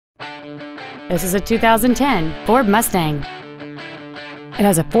This is a 2010 Ford Mustang. It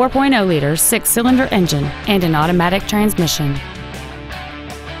has a 4.0-liter six-cylinder engine and an automatic transmission.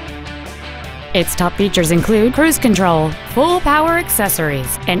 Its top features include cruise control, full power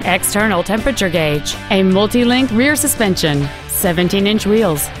accessories, an external temperature gauge, a multi-link rear suspension, 17-inch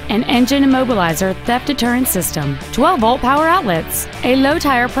wheels, an engine immobilizer theft deterrent system, 12-volt power outlets, a low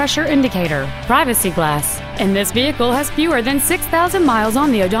tire pressure indicator, privacy glass, and this vehicle has fewer than 6,000 miles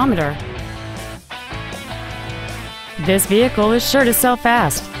on the odometer. This vehicle is sure to sell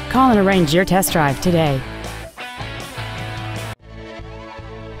fast. Call and arrange your test drive today.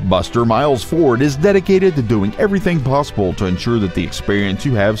 Buster Miles Ford is dedicated to doing everything possible to ensure that the experience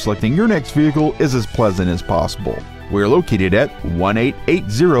you have selecting your next vehicle is as pleasant as possible. We're located at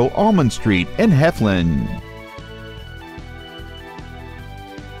 1880 Almon Street in Heflin.